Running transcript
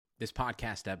This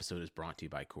podcast episode is brought to you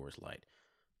by Coors Light.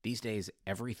 These days,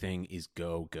 everything is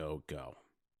go, go, go.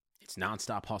 It's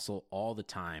nonstop hustle all the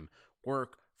time.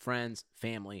 Work, friends,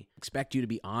 family, expect you to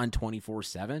be on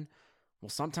 24/7. Well,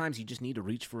 sometimes you just need to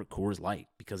reach for a Coors Light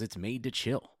because it's made to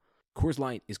chill. Coors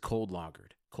Light is cold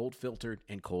lagered, cold filtered,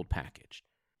 and cold packaged.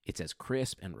 It's as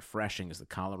crisp and refreshing as the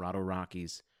Colorado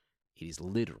Rockies. It is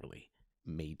literally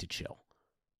made to chill.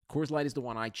 Coors Light is the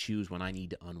one I choose when I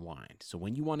need to unwind. So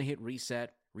when you want to hit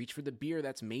reset, reach for the beer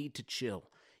that's made to chill.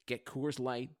 Get Coors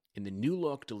Light in the new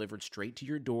look delivered straight to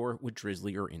your door with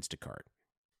Drizzly or Instacart.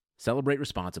 Celebrate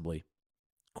responsibly.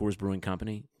 Coors Brewing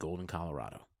Company, Golden,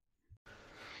 Colorado.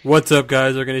 What's up,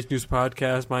 guys? Our Nation News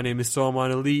Podcast. My name is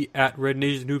Salman Ali at Red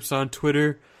Nation Hoops on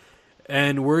Twitter.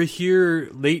 And we're here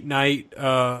late night,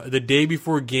 the day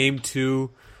before Game 2.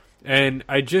 And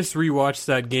I just rewatched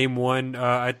that Game 1.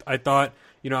 I thought,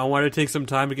 I wanted to take some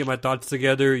time to get my thoughts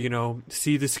together,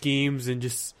 see the schemes and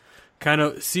just kind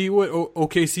of see what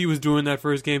OKC was doing that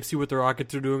first game, see what the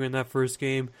Rockets are doing in that first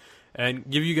game, and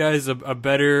give you guys a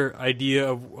better idea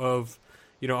of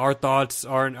our thoughts,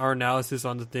 our analysis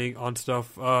on the thing, on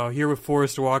stuff. Here with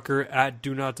Forrest Walker at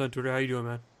Do Nots on Twitter. How you doing,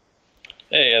 man?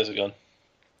 Hey, how's it going?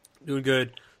 Doing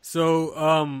good.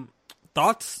 So,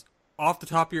 thoughts off the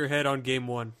top of your head on Game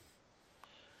 1?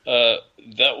 That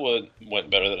went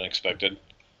better than expected.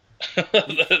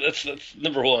 that's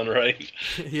number one, right?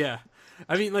 Yeah.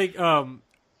 I mean, I'm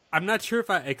not sure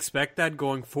if I expect that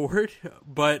going forward,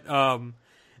 but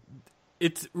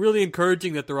it's really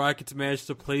encouraging that the Rockets managed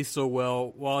to play so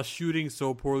well while shooting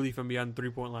so poorly from beyond the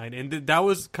three-point line. And that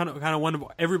was kind of one of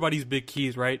everybody's big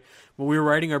keys, right? When we were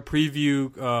writing our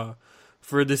preview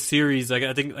for this series, I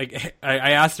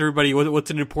asked everybody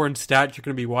what's an important stat you're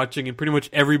going to be watching, and pretty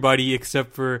much everybody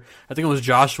except for I think it was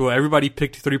Joshua, everybody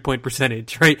picked 3-point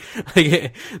percentage, right?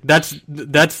 That's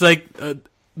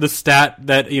the stat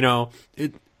that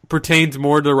it pertains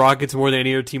more to the Rockets more than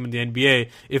any other team in the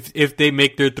NBA. If they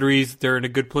make their threes, they're in a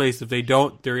good place. If they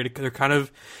don't, they're kind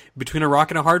of between a rock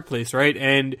and a hard place, right?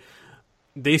 And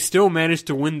they still managed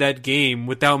to win that game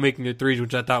without making their threes,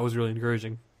 which I thought was really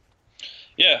encouraging.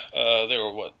 Yeah, they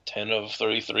were 10 of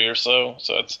 33 or so.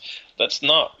 So that's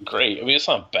not great. I mean, it's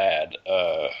not bad.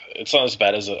 It's not as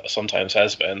bad as it sometimes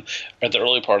has been. At the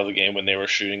early part of the game when they were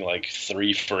shooting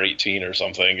 3 for 18 or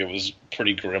something, it was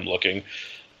pretty grim looking.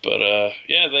 But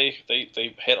yeah, they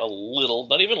hit a little,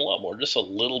 not even a lot more, just a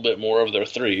little bit more of their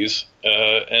threes,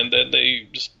 and then they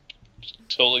just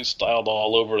totally styled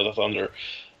all over the Thunder.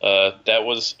 That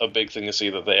was a big thing to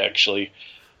see, that they actually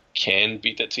can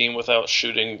beat that team without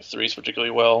shooting threes particularly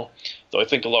well. Though I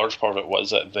think a large part of it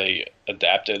was that they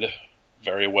adapted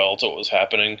very well to what was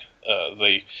happening.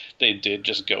 They did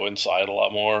just go inside a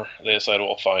lot more. They decided,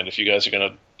 well, fine, if you guys are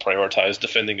going to prioritize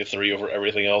defending a three over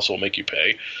everything else, we'll make you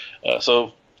pay.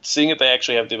 So seeing that they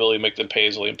actually have the ability to make them pay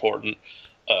is really important.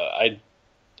 I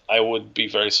would be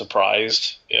very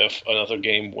surprised if another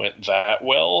game went that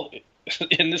well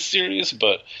in this series,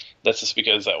 but that's just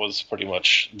because that was pretty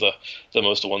much the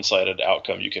most one-sided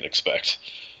outcome you can expect.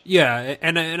 Yeah,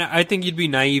 and I think you'd be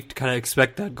naive to kind of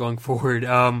expect that going forward.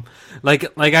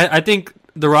 I think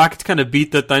the Rockets kind of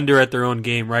beat the Thunder at their own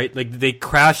game, right? Like they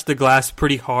crashed the glass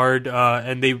pretty hard,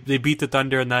 and they beat the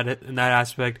Thunder in that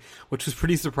aspect, which was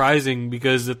pretty surprising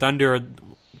because the Thunder are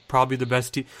probably the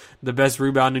best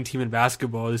rebounding team in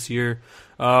basketball this year,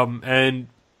 and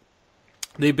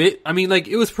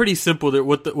it was pretty simple that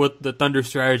what the Thunder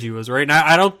strategy was, right? And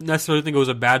I don't necessarily think it was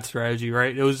a bad strategy,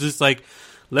 right? It was just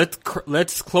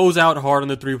let's close out hard on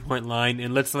the 3-point line,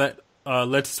 and let's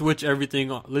switch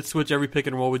everything. Let's switch every pick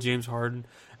and roll with James Harden,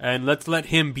 and let's let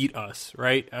him beat us,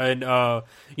 right? And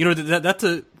that's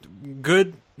a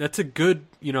good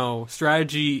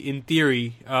strategy in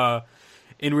theory.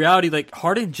 In reality,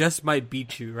 Harden just might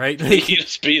beat you, right? He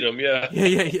just beat him, yeah.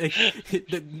 Yeah.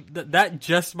 That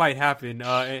just might happen,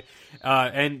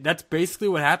 and that's basically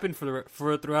what happened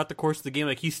for throughout the course of the game.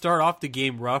 He started off the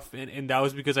game rough, and that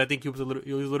was because I think he was a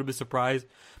little bit surprised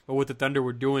by what the Thunder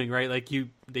were doing, right?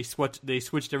 They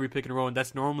switched every pick and roll, and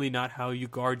that's normally not how you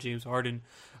guard James Harden,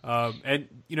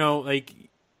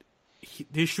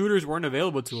 his shooters weren't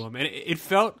available to him, and it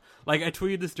felt. I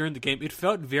tweeted this during the game, it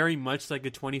felt very much like the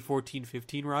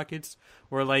 2014-15 Rockets,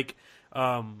 where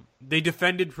they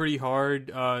defended pretty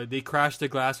hard, they crashed the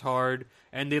glass hard,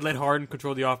 and they let Harden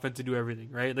control the offense and do everything,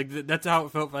 right? That's how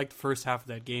it felt the first half of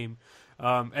that game.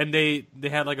 And they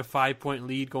had a 5-point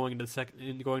lead going into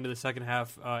the second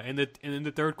half, and in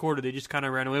the third quarter they just kind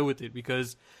of ran away with it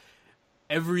because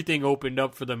everything opened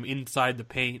up for them inside the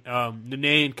paint.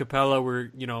 Nene and Capella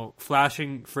were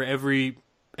flashing for every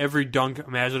dunk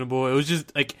imaginable. It was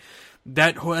just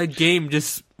that game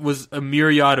just was a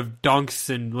myriad of dunks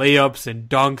and layups and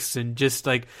dunks and just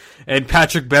like, and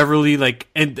Patrick Beverley, like,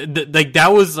 and like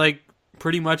that was like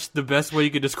pretty much the best way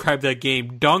you could describe that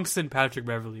game. Dunks and Patrick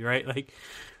Beverley, right? Like,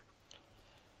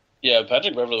 yeah,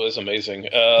 Patrick Beverley was amazing.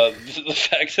 The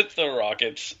fact that the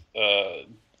Rockets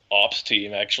ops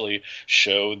team actually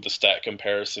showed the stat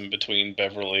comparison between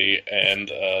Beverley and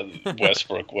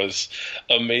Westbrook was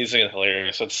amazing and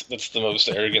hilarious. That's the most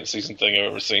arrogant season thing I've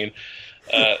ever seen.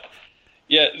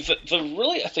 Yeah,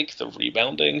 I think the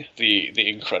rebounding, the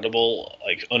incredible,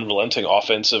 like, unrelenting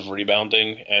offensive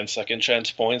rebounding and second chance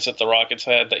points that the Rockets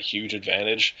had, that huge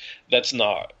advantage, that's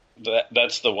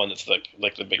the one that's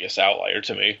like the biggest outlier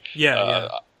to me. Yeah.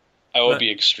 I would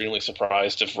be extremely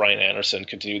surprised if Ryan Anderson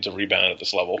continued to rebound at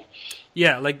this level.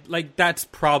 Yeah, like that's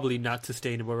probably not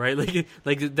sustainable, right?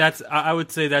 Like that's, I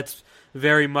would say that's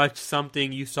very much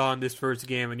something you saw in this first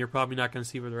game, and you're probably not going to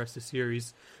see for the rest of the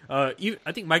series. I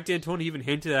think Mike D'Antoni even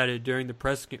hinted at it during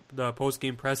the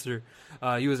post-game presser.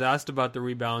 He was asked about the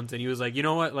rebounds, and he was like, you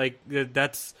know what, like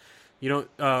that's, you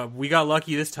know, we got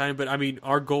lucky this time, but I mean,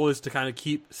 our goal is to kind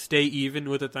of stay even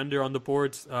with the Thunder on the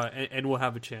boards, and we'll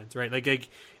have a chance, right? Like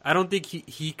I don't think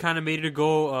he kind of made it a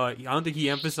goal. I don't think he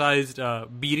emphasized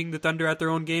beating the Thunder at their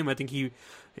own game. I think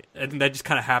that just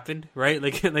kind of happened, right?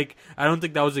 Like I don't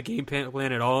think that was a game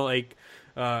plan at all. Like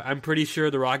I'm pretty sure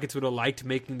the Rockets would have liked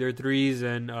making their threes,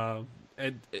 and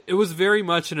it was very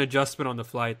much an adjustment on the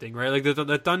fly thing, right? Like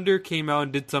the Thunder came out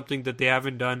and did something that they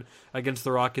haven't done against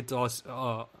the Rockets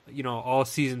all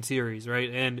season series,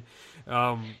 right?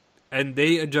 And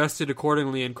they adjusted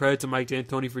accordingly, and credit to Mike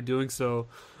D'Antoni for doing so.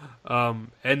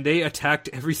 And they attacked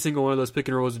every single one of those pick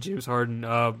and rolls with James Harden,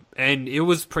 and it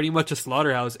was pretty much a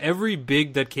slaughterhouse. Every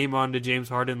big that came on to James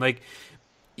Harden, like,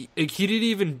 he didn't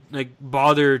even like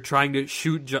bother trying to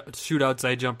shoot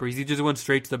outside jumpers. He just went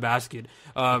straight to the basket.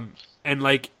 And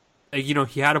like you know,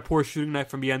 he had a poor shooting night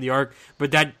from behind the arc,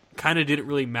 but that kind of didn't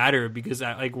really matter because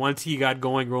like once he got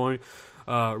rolling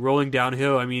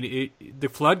downhill, I mean, the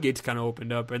floodgates kind of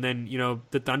opened up, and then, you know,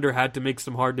 the Thunder had to make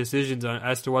some hard decisions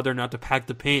as to whether or not to pack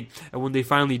the paint. And when they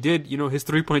finally did, you know, his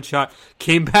 3-point shot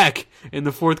came back in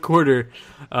the fourth quarter.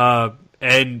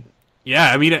 And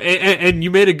yeah, I mean, and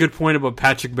you made a good point about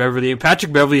Patrick Beverley, and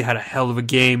Patrick Beverley had a hell of a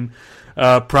game.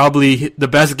 Probably the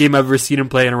best game I've ever seen him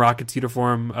play in a Rockets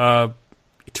uniform.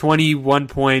 21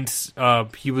 points.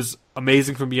 He was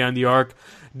amazing from behind the arc.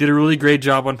 Did a really great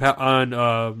job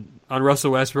on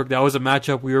Russell Westbrook. That was a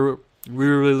matchup we were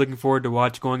really looking forward to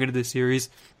watch going into this series.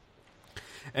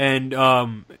 And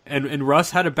Russ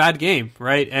had a bad game,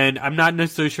 right? And I'm not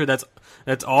necessarily sure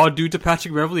that's all due to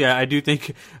Patrick Beverley. I do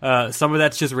think some of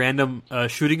that's just random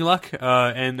shooting luck,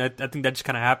 and I think that just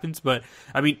kind of happens. But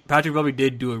I mean, Patrick Beverley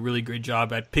did do a really great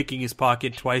job at picking his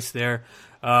pocket twice there.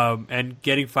 And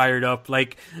getting fired up.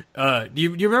 Like, do you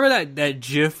remember that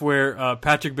GIF where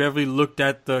Patrick Beverley looked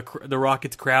at the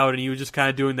Rockets crowd and he was just kind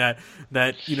of doing that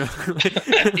you know, he did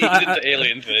the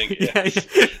alien thing. Yeah.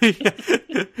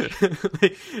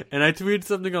 And I tweeted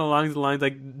something along the lines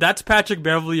like, "That's Patrick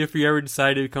Beverley if he ever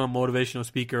decided to become a motivational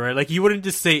speaker, right? Like he wouldn't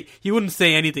say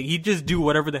anything. He'd just do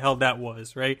whatever the hell that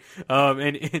was, right?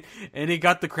 And it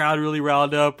got the crowd really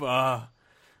riled up.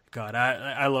 God,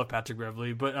 I love Patrick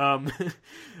Beverley, but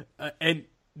and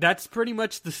that's pretty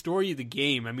much the story of the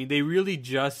game. I mean, they really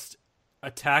just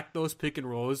attacked those pick and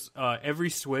rolls, every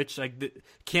switch. Like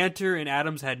Cantor and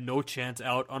Adams had no chance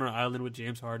out on an island with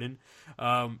James Harden,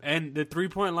 and the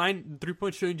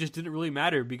 3-point shooting just didn't really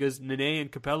matter because Nene and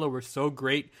Capella were so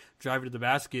great driving to the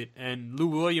basket, and Lou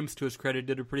Williams, to his credit,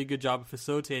 did a pretty good job of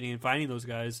facilitating and finding those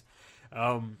guys.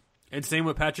 And same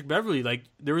with Patrick Beverley. Like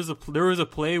there was a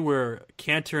play where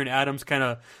Cantor and Adams kind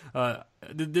of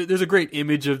there's a great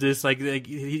image of this. Like they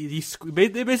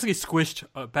basically squished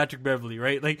Patrick Beverley,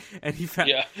 right? Like, and he found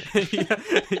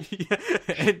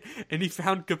and he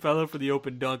found Capella for the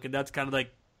open dunk, and that's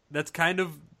kind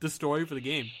of the story for the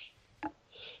game.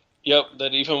 Yep,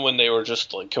 that even when they were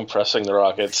just like compressing the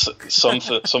Rockets,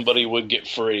 somebody would get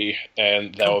free,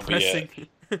 and that would be it.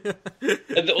 And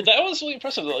that was really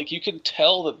impressive. Like you could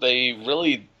tell that they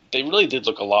really did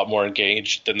look a lot more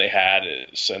engaged than they had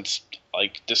since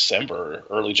like December,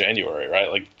 early January, right?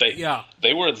 Like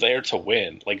they were there to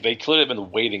win. Like they could have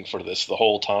been waiting for this the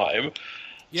whole time.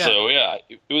 Yeah. So yeah,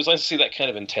 it was nice to see that kind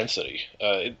of intensity.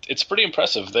 It's pretty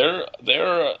impressive. They're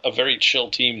a very chill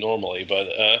team normally, but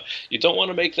you don't want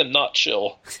to make them not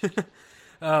chill.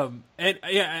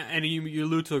 And you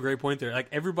allude to a great point there. Like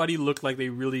everybody looked like they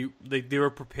were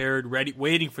prepared, ready,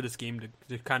 waiting for this game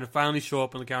to kind of finally show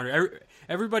up on the calendar.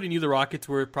 Everybody knew the Rockets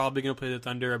were probably going to play the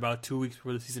Thunder about 2 weeks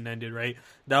before the season ended, right?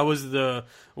 That was the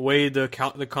way the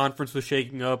conference was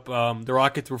shaking up. The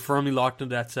Rockets were firmly locked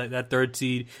into that third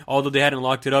seed, although they hadn't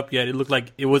locked it up yet. It looked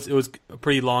like it was a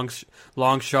pretty long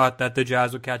shot that the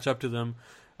Jazz would catch up to them.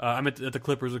 That the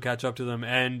Clippers would catch up to them,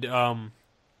 and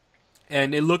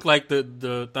it looked like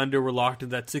the Thunder were locked in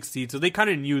that sixth seed, so they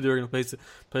kind of knew they were going to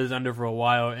play the Thunder for a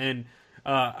while, and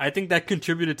I think that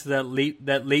contributed to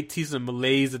that late season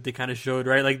malaise that they kind of showed,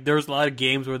 right? Like there was a lot of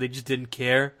games where they just didn't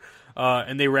care,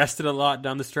 and they rested a lot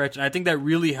down the stretch, and I think that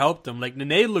really helped them. Like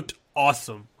Nene looked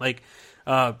awesome, like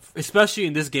especially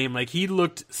in this game, like he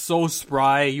looked so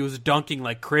spry. He was dunking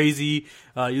like crazy.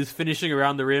 He was finishing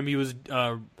around the rim. He was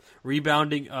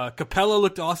rebounding. Capella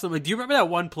looked awesome. Like, do you remember that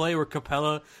one play where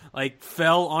Capella like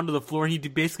fell onto the floor and he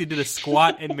basically did a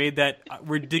squat and made that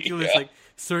ridiculous like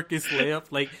circus layup?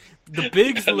 Like the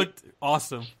bigs looked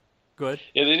awesome. Good.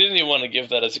 Yeah, they didn't even want to give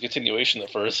that as a continuation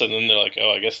at first, and then they're like, "Oh,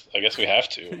 I guess we have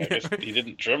to. I guess he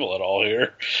didn't dribble at all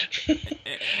here."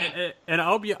 and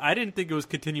I didn't think it was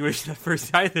continuation at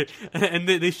first either. And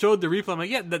they showed the replay. I'm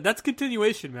like, yeah, that's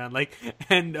continuation, man. Like,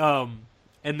 and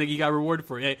then you got rewarded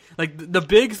for it. Like the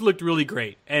bigs looked really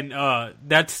great, and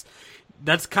that's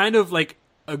kind of like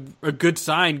a good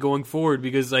sign going forward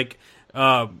because like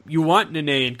you want Nene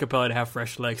and Capella to have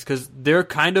fresh legs because they're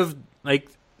kind of like.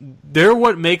 They're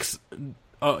what makes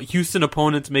Houston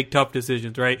opponents make tough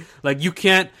decisions, right? Like you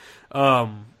can't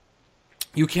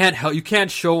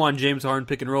show on James Harden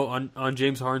pick and roll on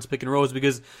James Harden's pick and rolls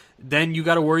because then you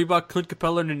got to worry about Clint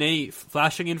Capella and Nene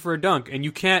flashing in for a dunk, and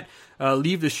you can't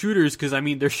leave the shooters because I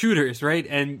mean they're shooters, right?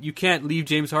 And you can't leave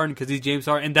James Harden because he's James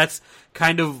Harden, and that's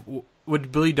kind of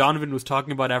what Billy Donovan was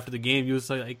talking about after the game. He was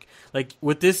like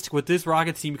with this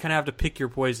Rockets team, you kind of have to pick your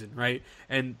poison, right?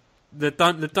 And the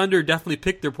Thunder definitely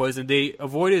picked their poison. They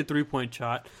avoided a 3-point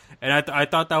shot, and I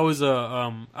thought that was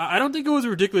I don't think it was a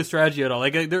ridiculous strategy at all.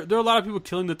 Like there are a lot of people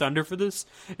killing the Thunder for this,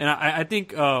 and I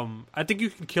think you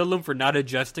can kill them for not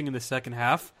adjusting in the second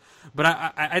half. But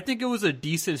I think it was a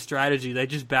decent strategy. They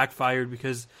just backfired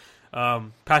because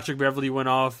Patrick Beverley went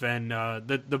off, and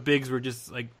the bigs were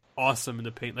just like awesome in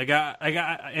the paint.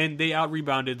 And they out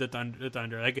rebounded the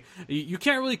Thunder. Like you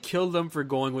can't really kill them for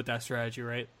going with that strategy,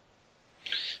 right?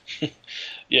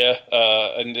 Yeah,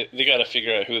 and they got to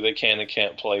figure out who they can and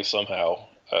can't play somehow,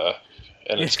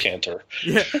 and it's Cantor.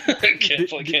 Yeah, can't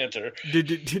play Cantor.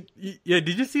 Did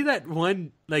you see that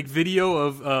one like video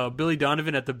of Billy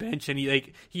Donovan at the bench and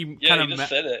he kind of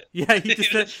said it. Yeah, he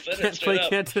just said can't play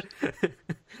Cantor.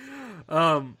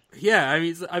 Yeah,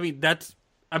 I mean that's.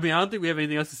 I mean, I don't think we have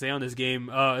anything else to say on this game.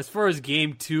 As far as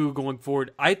game 2 going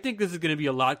forward, I think this is going to be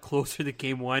a lot closer to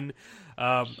game 1.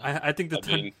 I think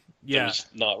there's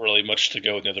not really much to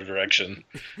go in the other direction.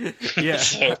 Yeah.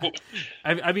 So.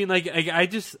 I mean, like, I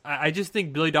just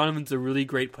think Billy Donovan's a really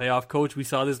great playoff coach. We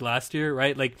saw this last year,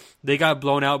 right? Like, they got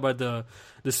blown out by the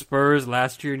Spurs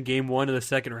last year in game 1 of the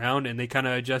second round, and they kind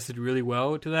of adjusted really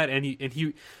well to that. And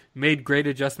he made great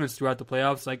adjustments throughout the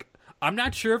playoffs. Like, I'm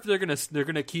not sure if they're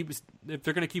gonna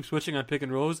keep switching on pick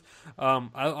and rolls.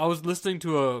 I was listening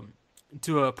to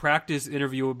a practice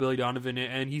interview with Billy Donovan,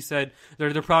 and he said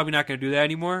they're probably not going to do that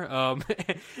anymore.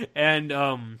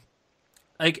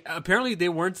 Like apparently they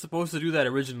weren't supposed to do that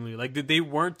originally. Like they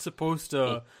weren't supposed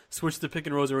to switch the pick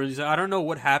and rolls originally. So I don't know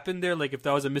what happened there. Like if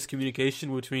that was a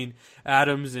miscommunication between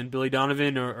Adams and Billy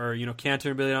Donovan, or Cantor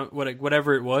and Billy Donovan,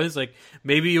 whatever it was. Like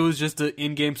maybe it was just an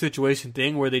in-game situation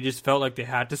thing where they just felt like they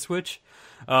had to switch.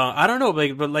 I don't know,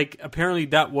 but apparently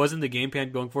that wasn't the game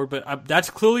plan going forward. But that's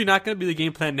clearly not going to be the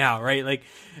game plan now, right? Like,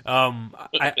 no,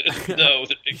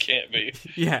 it can't be.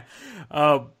 Yeah,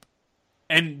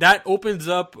 and that opens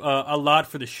up a lot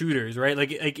for the shooters, right?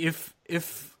 Like if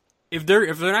they're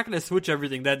not going to switch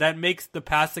everything, that makes the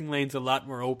passing lanes a lot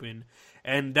more open,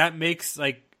 and that makes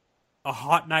like a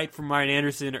hot night from Ryan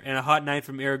Anderson and a hot night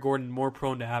from Eric Gordon more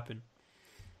prone to happen.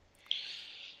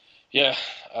 Yeah,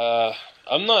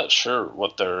 I'm not sure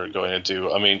what they're going to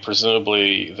do. I mean,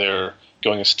 presumably they're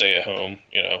going to stay at home,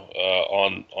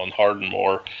 on Harden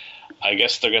more. I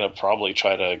guess they're going to probably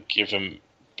try to give him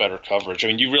better coverage. I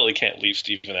mean, you really can't leave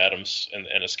Steven Adams and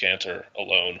Enes Kanter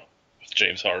alone with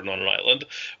James Harden on an island.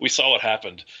 We saw what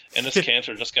happened. Enes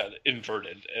Kanter just got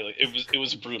inverted. It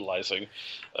was brutalizing.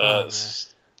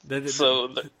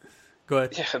 Go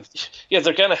ahead. Yeah,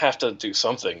 they're gonna have to do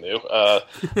something new. They're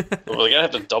gonna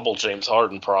have to double James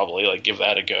Harden probably, like give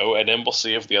that a go, and then we'll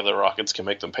see if the other Rockets can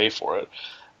make them pay for it.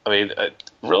 I mean,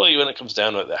 really, when it comes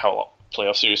down to how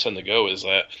playoff series tend to go, is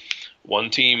that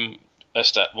one team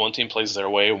one team plays their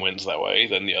way and wins that way,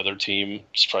 then the other team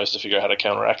tries to figure out how to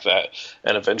counteract that,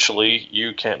 and eventually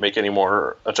you can't make any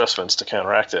more adjustments to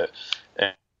counteract it.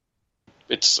 And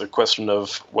it's a question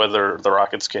of whether the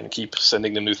Rockets can keep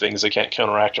sending them new things they can't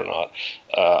counteract or not.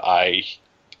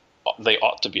 They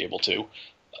ought to be able to.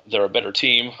 They're a better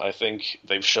team. I think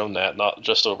they've shown that, not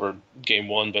just over game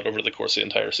one, but over the course of the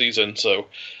entire season. So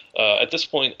at this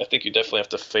point, I think you definitely have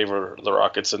to favor the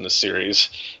Rockets in this series,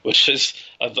 which is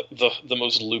the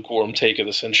most lukewarm take of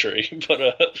the century.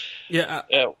 But yeah.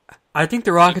 I think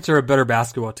the Rockets are a better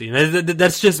basketball team.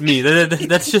 That's just me.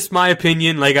 That's just my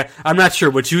opinion. Like, I'm not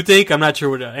sure what you think. I'm not sure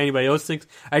what anybody else thinks.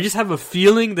 I just have a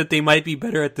feeling that they might be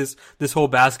better at this whole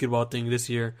basketball thing this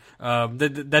year.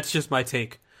 That's just my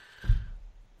take.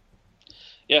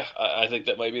 Yeah, I think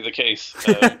that might be the case,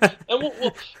 and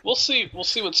we'll see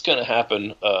what's going to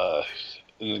happen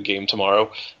in the game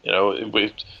tomorrow. You know,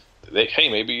 maybe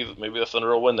the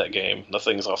Thunder will win that game.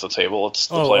 Nothing's off the table. It's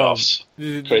the playoffs.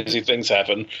 Crazy things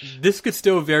happen. This could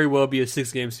still very well be a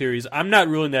 6-game series. I'm not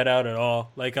ruling that out at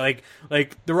all. Like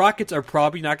the Rockets are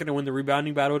probably not going to win the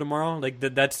rebounding battle tomorrow. Like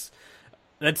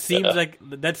that seems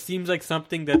like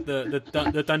something that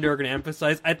the Thunder are going to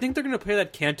emphasize. I think they're going to play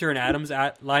that Cantor and Adams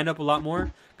lineup a lot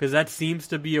more, because that seems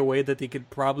to be a way that they could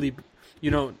probably,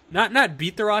 not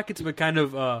beat the Rockets, but kind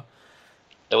of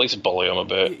at least bully them a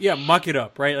bit. Yeah, muck it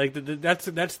up, right? Like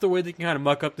that's the way they can kind of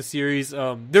muck up the series.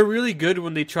 They're really good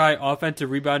when they try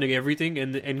offensive rebounding everything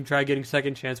and try getting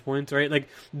second chance points, right? Like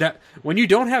that when you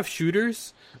don't have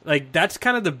shooters, like that's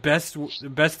kind of the best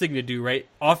thing to do, right?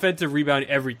 Offensive rebound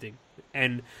everything.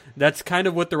 And that's kind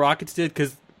of what the Rockets did,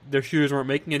 because their shooters weren't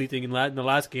making anything in the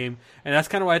last game, and that's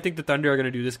kind of what I think the Thunder are going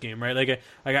to do this game, right?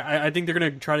 I think they're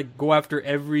going to try to go after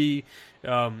every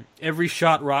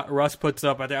shot Russ puts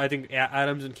up. I think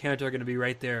Adams and Cantor are going to be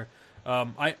right there.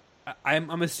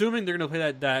 I'm assuming they're going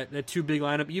to play that two big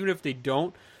lineup. Even if they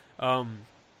don't,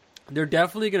 they're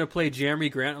definitely going to play Jeremy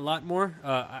Grant a lot more.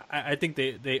 I think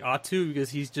they ought to, because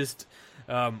he's just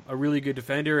a really good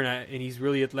defender, and he's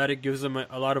really athletic. Gives them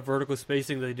a lot of vertical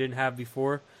spacing that they didn't have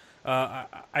before.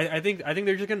 I think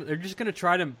they're just gonna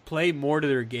try to play more to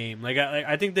their game. Like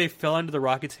I think they fell into the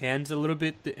Rockets' hands a little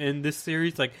bit in this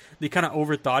series. Like they kind of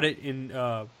overthought it in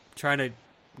trying to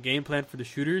game plan for the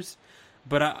shooters.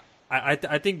 But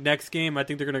I think next game, I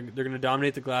think they're gonna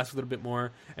dominate the glass a little bit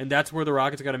more, and that's where the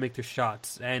Rockets got to make their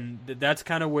shots, and that's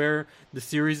kind of where the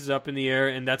series is up in the air,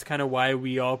 and that's kind of why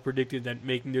we all predicted that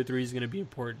making their threes is going to be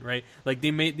important, right? Like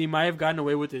they might have gotten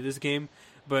away with it this game,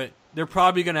 but they're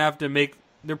probably gonna have to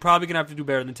do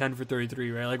better than 10 for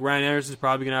 33, right? Like Ryan Anderson is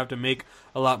probably gonna have to make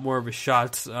a lot more of his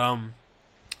shots,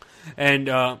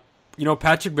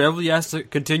 Patrick Beverley has to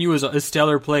continue his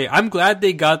stellar play. I'm glad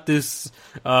they got this.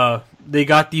 They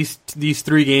got these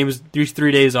 3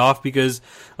 days off, because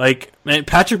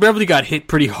Patrick Beverley got hit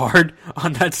pretty hard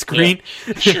on that screen.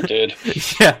 Yeah, sure did.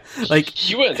 Yeah,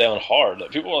 he went down hard.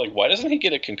 People were like, "Why doesn't he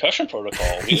get a concussion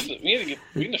protocol? We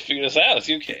need to figure this out. Is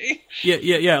he okay?"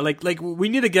 Yeah. Like we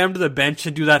need to get him to the bench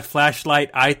and do that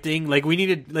flashlight eye thing. Like we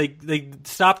need to like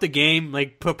stop the game.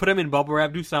 Like put him in bubble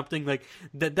wrap. Do something like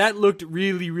that. That looked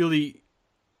really, really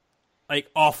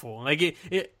awful. Like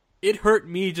it hurt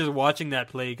me just watching that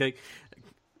play. Like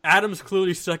Adams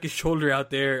clearly stuck his shoulder out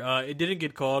there. It didn't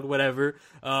get called, whatever.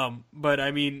 But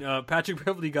I mean, Patrick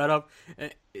Beverley got up.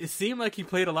 It seemed like he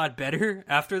played a lot better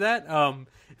after that. I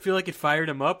feel like it fired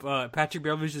him up. Patrick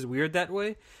Beverley's just weird that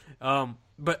way.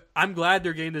 But I'm glad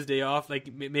they're getting this day off.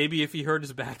 Like maybe if he hurt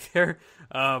his back there,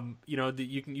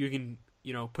 you can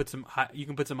put some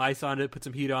ice on it, put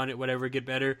some heat on it, whatever, get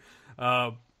better.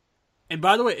 And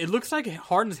by the way, it looks like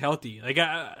Harden's healthy. Like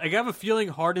I have a feeling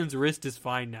Harden's wrist is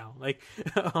fine now. Like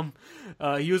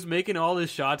he was making all his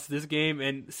shots this game,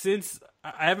 and since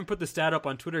I haven't put the stat up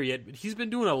on Twitter yet, but he's been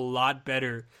doing a lot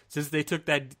better since they took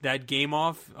that game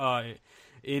off. I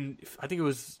think it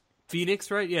was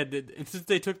Phoenix, right? Yeah, and since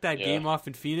they took that game off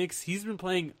in Phoenix, he's been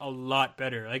playing a lot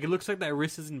better. Like it looks like that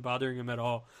wrist isn't bothering him at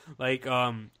all. Like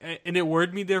and it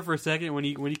worried me there for a second when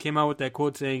he came out with that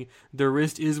quote saying the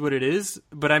wrist is what it is.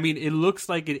 But I mean, it looks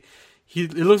like it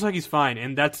looks like he's fine,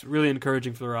 and that's really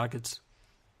encouraging for the Rockets.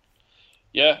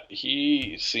 Yeah,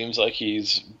 he seems like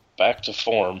he's back to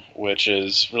form, which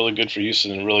is really good for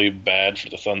Houston and really bad for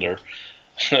the Thunder.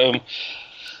 We're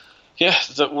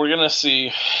gonna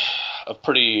see a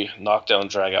pretty knockdown,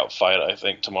 drag-out fight, I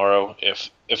think, tomorrow. If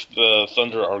the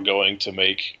Thunder are going to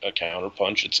make a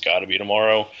counterpunch, it's got to be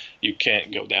tomorrow. You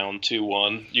can't go down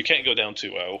 2-1. You can't go down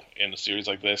 2-0 in a series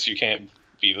like this. You can't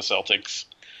be the Celtics.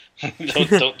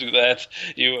 Don't do that.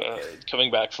 You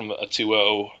coming back from a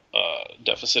 2-0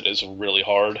 deficit is really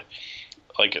hard.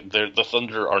 Like the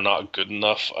Thunder are not good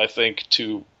enough, I think,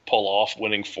 to pull off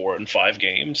winning 4 in 5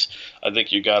 games. I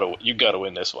think you gotta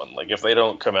win this one. Like if they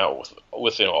don't come out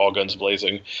with all guns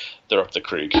blazing, they're up the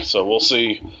creek. So we'll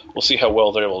see how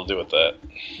well they're able to do with that.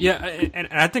 Yeah, and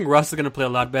I think Russ is going to play a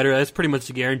lot better. That's pretty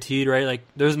much guaranteed, right? Like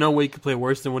there's no way he could play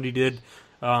worse than what he did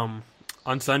on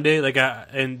Sunday.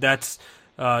 And that's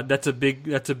a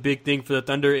big thing for the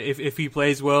Thunder if he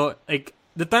plays well. Like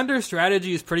the Thunder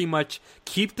strategy is pretty much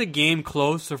keep the game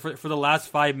close. So for the last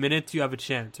 5 minutes, you have a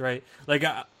chance, right? Like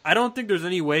I don't think there's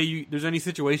any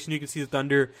situation you can see the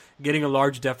Thunder getting a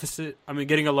large deficit. I mean,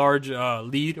 getting a large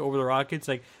lead over the Rockets.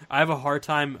 Like I have a hard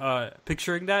time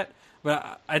picturing that.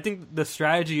 But I think the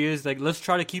strategy is like let's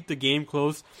try to keep the game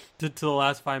close to the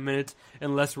last 5 minutes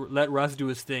and let Russ do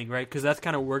his thing, right? Because that's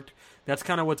kind of worked. That's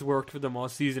kind of what's worked for them all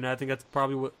season. I think that's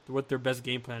probably what their best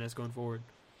game plan is going forward.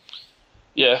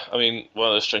 Yeah, I mean, one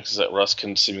of the strengths is that Russ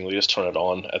can seemingly just turn it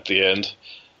on at the end.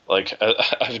 Like,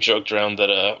 I've joked around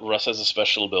that Russ has a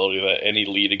special ability that any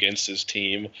lead against his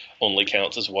team only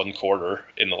counts as 1 quarter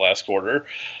in the last quarter.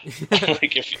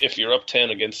 Like, if you're up 10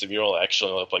 against him, you're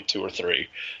actually up like 2 or 3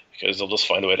 because they'll just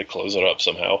find a way to close it up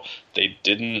somehow. They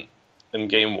didn't in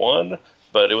game 1,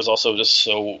 but it was also just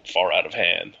so far out of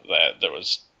hand that there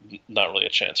was not really a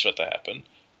chance for it to happen.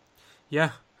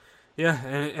 Yeah,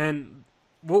 and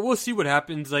we'll see what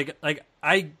happens.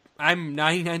 I'm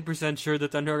 99% sure the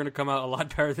Thunder are going to come out a lot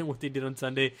better than what they did on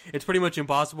Sunday. It's pretty much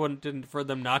impossible for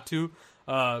them not to,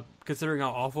 considering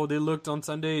how awful they looked on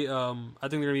Sunday. I think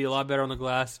they're going to be a lot better on the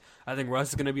glass. I think Russ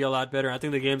is going to be a lot better. I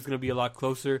think the game's going to be a lot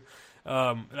closer.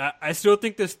 I still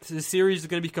think this series is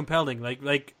going to be compelling.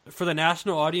 Like for the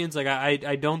national audience,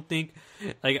 I don't think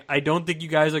you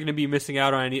guys are going to be missing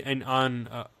out on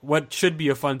what should be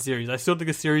a fun series. I still think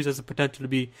the series has the potential to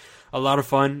be a lot of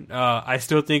fun. I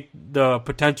still think the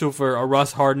potential for a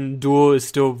Russ Harden duel is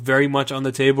still very much on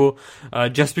the table.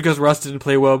 Just because Russ didn't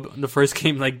play well in the first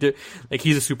game, like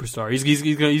he's a superstar.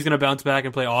 He's gonna bounce back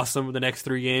and play awesome the next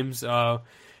 3 games.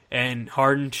 And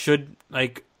Harden should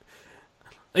like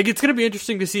it's going to be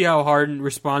interesting to see how Harden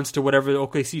responds to whatever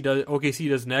OKC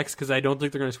does next, because I don't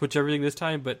think they're going to switch everything this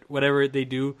time, but whatever they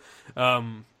do,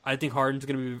 I think Harden's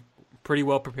going to be pretty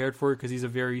well prepared for it because he's a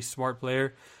very smart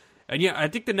player. And yeah, I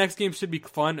think the next game should be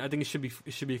fun. I think it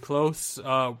should be close.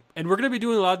 And we're going to be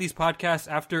doing a lot of these podcasts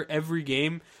after every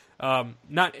game.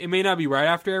 It may not be right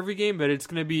after every game, but it's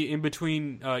going to be in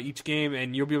between each game,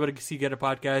 and you'll be able to get a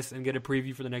podcast and get a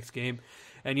preview for the next game.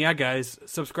 And yeah, guys,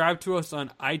 subscribe to us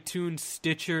on iTunes,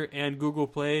 Stitcher, and Google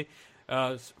Play.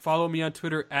 Follow me on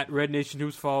Twitter at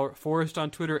RedNationHoops. Follow Forrest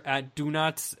on Twitter at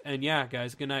DoNots. And yeah,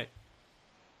 guys, good night.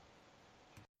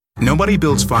 Nobody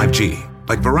builds 5G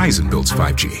like Verizon builds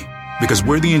 5G. Because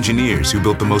we're the engineers who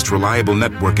built the most reliable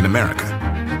network in America.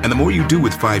 And the more you do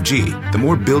with 5G, the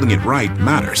more building it right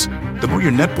matters. The more your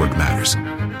network matters.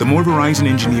 The more Verizon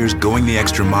engineers going the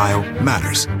extra mile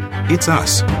matters. It's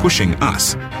us pushing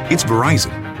us. It's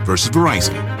Verizon versus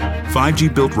Verizon.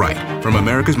 5G built right from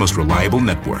America's most reliable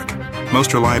network.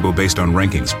 Most reliable based on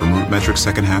rankings from RootMetrics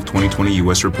second half 2020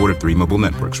 U.S. report of 3 mobile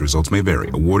networks. Results may vary.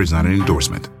 Award is not an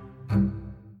endorsement.